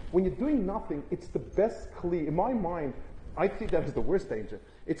reason. When you're doing nothing, it's the best kli. In my mind, I think that is the worst danger.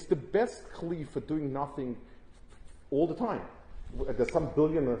 It's the best kli for doing nothing all the time. There's some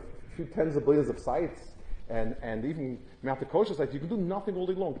billion, a few tens of billions of sites, and even Mount Kosher sites. You can do nothing all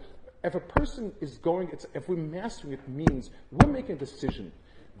day long. If a person is going, if we're mastering it, means we're making a decision.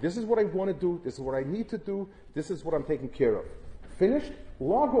 This is what I want to do. This is what I need to do. This is what I'm taking care of. Finished?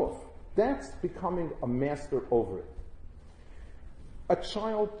 Log off. That's becoming a master over it. A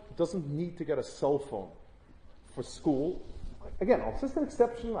child doesn't need to get a cell phone for school. Again, it's just an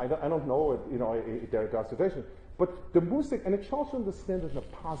exception. I don't know. There are situations. But the music, and a child should understand it in a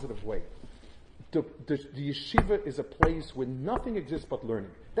positive way. The yeshiva is a place where nothing exists but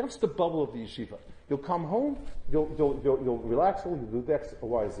learning. That's the bubble of the yeshiva. You'll come home, you'll relax, you'll do X,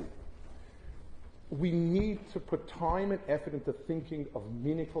 Y, Z. We need to put time and effort into thinking of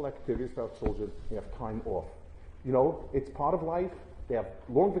meaningful activities for our children. We have time off. It's part of life. They have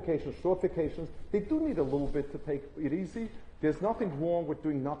long vacations, short vacations. They do need a little bit to take it easy. There's nothing wrong with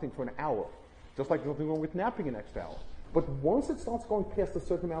doing nothing for an hour. Just like there's nothing wrong with napping an extra hour. But once it starts going past a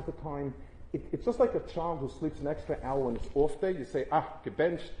certain amount of time, it's just like a child who sleeps an extra hour when it's off day. You say,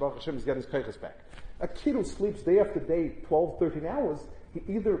 gebenched, Baruch Hashem is getting his keiches back. A kid who sleeps day after day, 12, 13 hours, he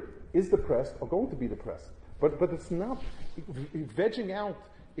either is depressed or going to be depressed. But it's not, vegging out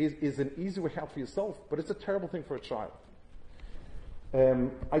is an easy way out for yourself, but it's a terrible thing for a child.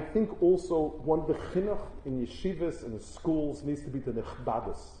 I think also one of the chinuch in yeshivas and the schools needs to be the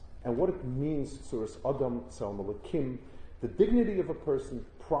nechbadus, and what it means, Suras Adam, Tzelem Elokim, the dignity of a person,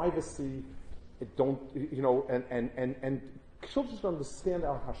 privacy, and children should understand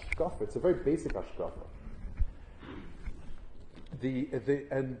our hashkafa. It's a very basic hashkafa.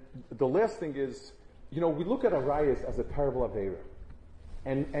 And the last thing is, we look at arayas as a terrible aveira,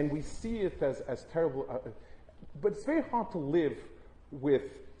 and we see it as terrible, but it's very hard to live with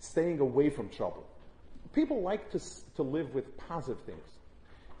staying away from trouble. People like to live with positive things.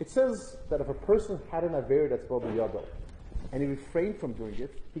 It says that if a person had an aveira that's Bo B'Yado, and he refrained from doing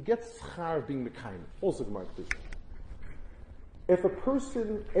it, he gets schar of being mekayim. Also Gemara Kedusha. If a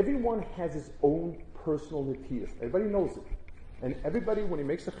person, everyone has his own personal netiyas. Everybody knows it. And everybody, when he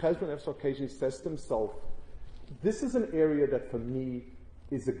makes a cheshbon on occasion, he says to himself, this is an area that for me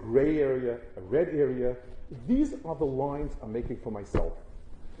is a gray area, a red area. These are the lines I'm making for myself.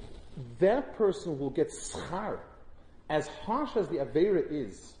 That person will get schar. As harsh as the aveira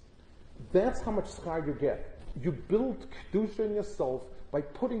is, that's how much schar you get. You build kedusha in yourself by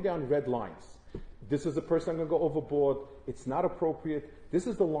putting down red lines. This is the person I'm going to go overboard. It's not appropriate. This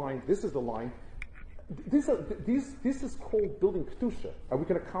is the line. This is the line. This is called building kedusha, and we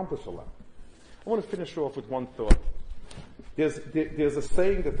can accomplish a lot. I want to finish off with one thought. There's a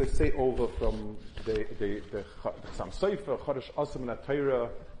saying that they say over from the Chassam Sofer, Chodesh Asim and Torah,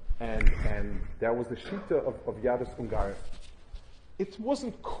 and that was the shita of Yadus Ungar. It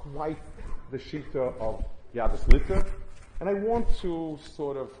wasn't quite the shita of Yadus Litter, and I want to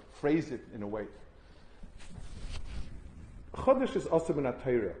sort of phrase it in a way. Chodesh is Asim and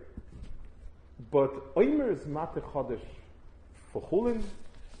Torah, but Omer is Mate Chodesh for Chulin,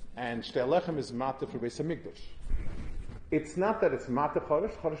 and Shtei Lechem is Mate for Beis HaMikdash. It's not that it's Mate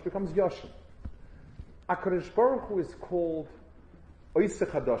Chodesh, Chodesh becomes Yoshin. HaKadosh Baruch Hu is called Oise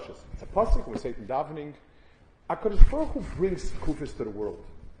Chadoshes. It's a pasuk, we say it in davening. HaKadosh Baruch Hu brings kufis to the world.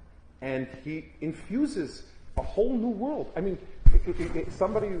 And he infuses a whole new world. I mean, if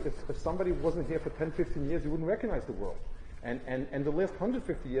somebody wasn't here for 10, 15 years, you wouldn't recognize the world. And the last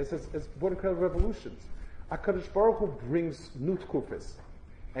 150 years has brought incredible revolutions. HaKadosh Baruch Hu brings new kufis.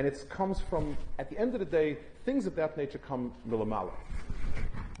 And it comes from, at the end of the day, things of that nature come milamala.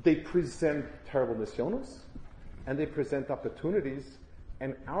 They present terrible nisyonos, and they present opportunities,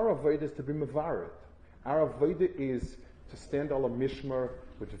 and our avodah is to be mevared. Our avodah is to stand ala mishmar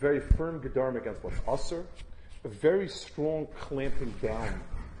with very firm gedarim against what's usher, a very strong clamping down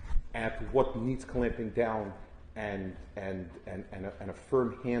at what needs clamping down, and a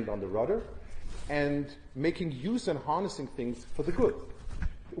firm hand on the rudder, and making use and harnessing things for the good.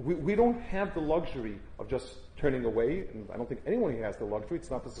 We don't have the luxury of just turning away, and I don't think anyone here has the luxury.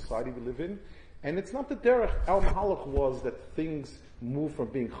 It's not the society we live in. And it's not the derech. Our mahalach was that things move from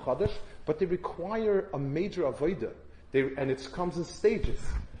being chadash, but they require a major avodah. And it comes in stages.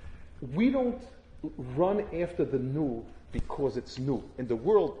 We don't run after the new because it's new. In the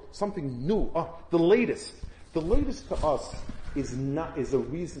world, something new, the latest. The latest to us is a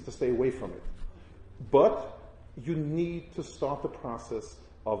reason to stay away from it. But you need to start the process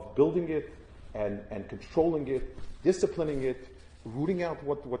of building it and controlling it, disciplining it, rooting out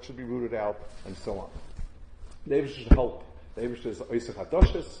what should be rooted out, and so on. The Eibush should help. The Eibush is Oisach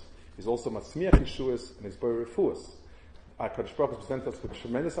Hadoshes, he's also Matzmiach Yeshuas, and he's Boyer Refuas. Our Kadosh Baruch Hu presents us with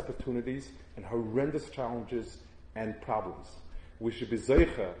tremendous opportunities and horrendous challenges and problems. We should be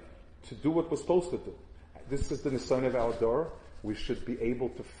zeicha to do what we're supposed to do. This is the nisan of our door. We should be able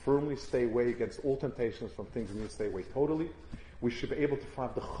to firmly stay away against all temptations from things we need to stay away totally. We should be able to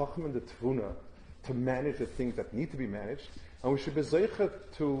find the chacham and the tvuna to manage the things that need to be managed. And we should be zeicha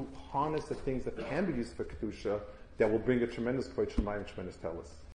to harness the things that can be used for kedusha that will bring a tremendous kvod shemayim, tremendous telis.